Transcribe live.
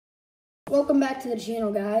Welcome back to the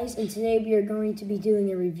channel, guys, and today we are going to be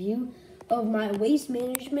doing a review of my waste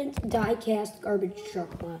management die-cast garbage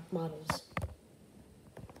truck models.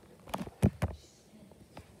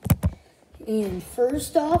 And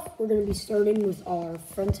first off, we're going to be starting with our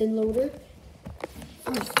front-end loader.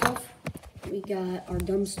 First off, we got our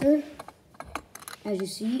dumpster. As you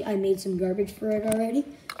see, I made some garbage for it already.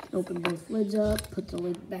 Open both lids up, put the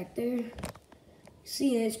lid back there.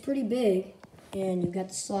 See, it's pretty big. And you've got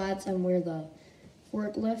the slots on where the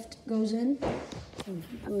forklift goes in. And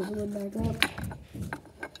close the lid back up.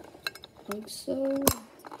 Like so.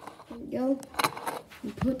 There we go.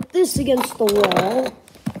 You put this against the wall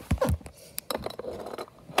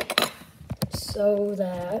so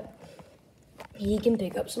that he can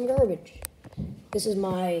pick up some garbage. This is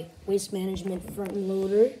my waste management front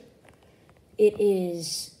loader. It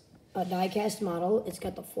is a die-cast model. It's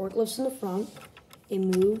got the forklifts in the front. They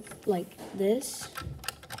move like this,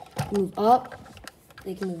 move up,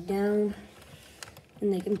 they can move down,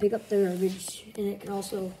 and they can pick up the garbage, and it can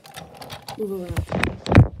also move around.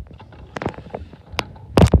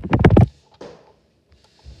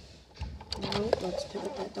 Now let's pick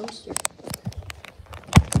up that dumpster.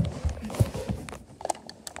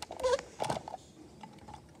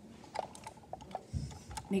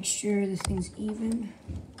 Make sure this thing's even,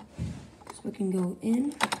 so it can go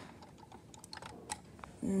in.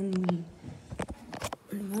 And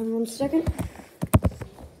hang on 1 second.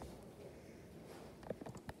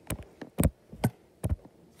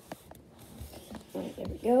 All right, there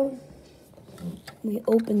we go. We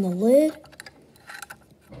open the lid,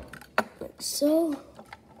 like so.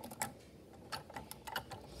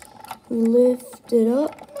 We lift it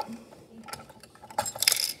up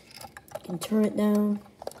and turn it down.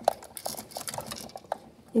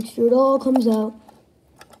 Make sure it all comes out.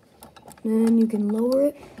 Then you can lower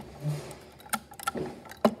it.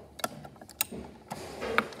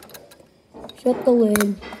 Shut the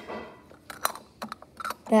lid.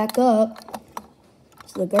 Back up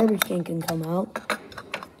so the garbage can come out.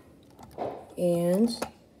 And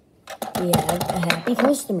we have a happy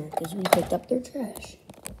customer because we picked up their trash.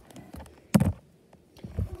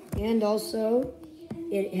 And also,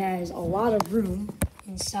 it has a lot of room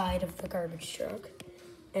inside of the garbage truck,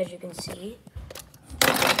 as you can see.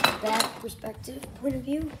 That perspective point of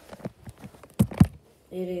view,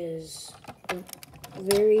 it is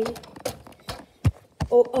very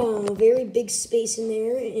big space in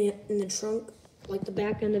there in the trunk. Like the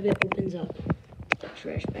back end of it opens up. Put that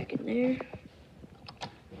trash back in there.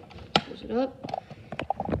 Close it up.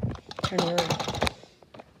 Turn it around.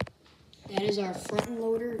 That is our front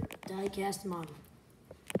loader die-cast model.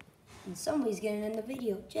 And somebody's getting in the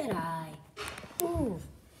video. Jedi. Ooh.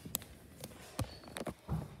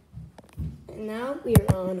 Now we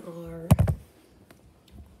are on our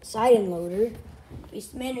side end loader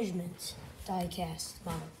waste management die-cast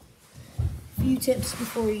model. A few tips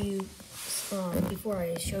before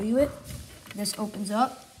I show you it. This opens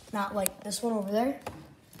up, not like this one over there.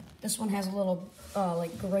 This one has a little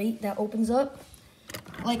like grate that opens up.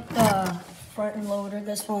 Like the front end loader,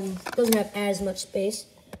 this one doesn't have as much space,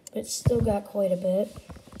 but it's still got quite a bit.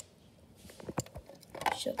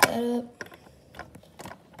 Shut that up.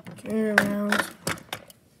 Turn it around,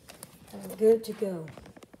 and we're good to go.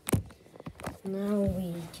 Now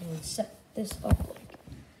we can set this up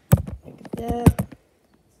like that.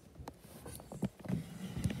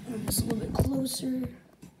 Move this a little bit closer.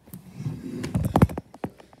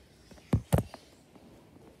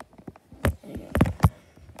 There you go.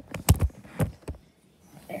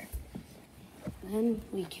 There. Then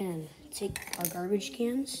we can take our garbage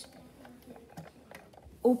cans,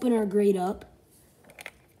 open our grate up,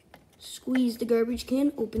 squeeze the garbage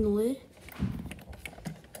can, open the lid.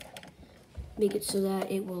 Make it so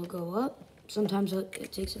that it will go up. Sometimes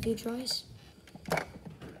it takes a few tries.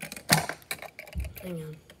 Hang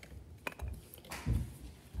on.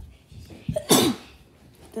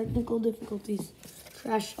 Technical difficulties.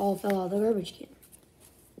 Trash all fell out of the garbage can.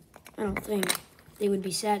 I don't think they would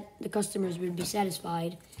be the customers would be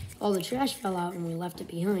satisfied. All the trash fell out and we left it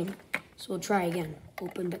behind. So we'll try again.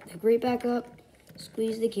 Open the grate back up.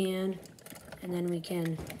 Squeeze the can, and then we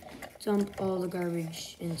can dump all the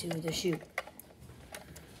garbage into the chute.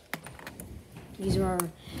 These are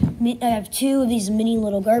I have two of these mini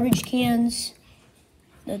little garbage cans.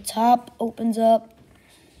 The top opens up,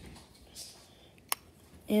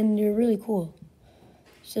 and they're really cool.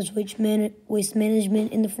 It says waste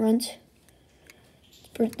management in the front.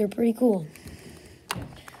 They're pretty cool.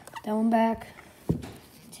 Put that one back.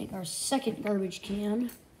 Take our second garbage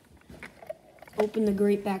can. Open the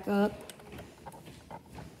grate back up,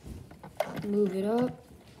 move it up,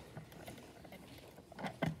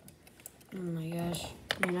 Oh my gosh,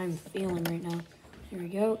 man, I'm failing right now. Here we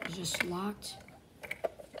go, it's just locked.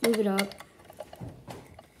 Move it up.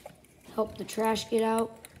 Help the trash get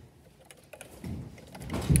out.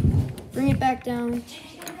 Bring it back down.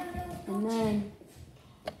 And then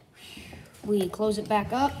we close it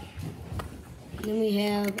back up. And then we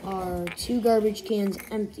have our 2 garbage cans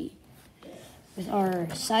empty with our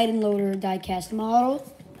side and loader die-cast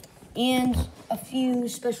model and a few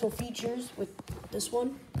special features with this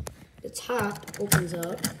one. The top opens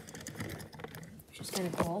up, which is kind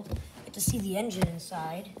of cool. You get to see the engine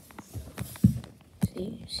inside.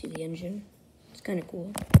 See the engine. It's kind of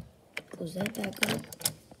cool. Close that back up.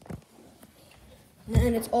 And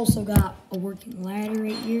then it's also got a working ladder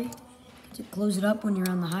right here to close it up when you're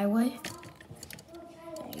on the highway.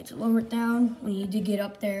 You get to lower it down when you do get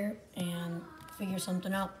up there and figure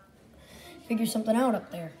something out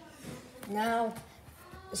up there. Now,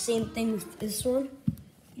 the same thing with this one.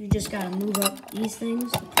 You just gotta move up these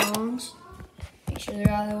things, the prongs, make sure they're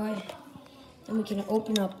out of the way. Then we can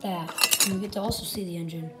open up that, and you get to also see the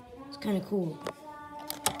engine. It's kind of cool.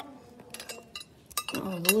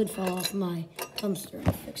 Oh, the lid fell off my dumpster.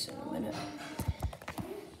 I'll fix it in a minute.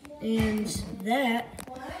 And that,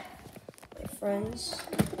 my friends,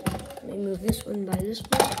 let me move this one by this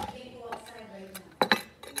one.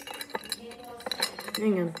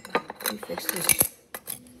 Hang on, let me fix this.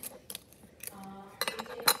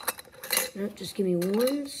 No, just give me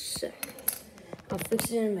 1 sec. I'll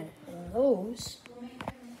fix it in a minute. And those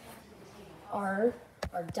are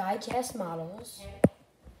our die-cast models.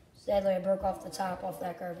 Sadly, I broke off the top off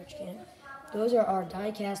that garbage can. Those are our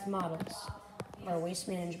die-cast models of our waste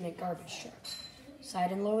management garbage trucks.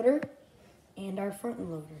 Side and loader and our front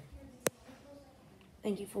end loader.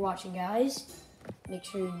 Thank you for watching, guys. Make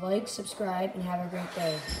sure you like, subscribe, and have a great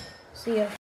day. See ya.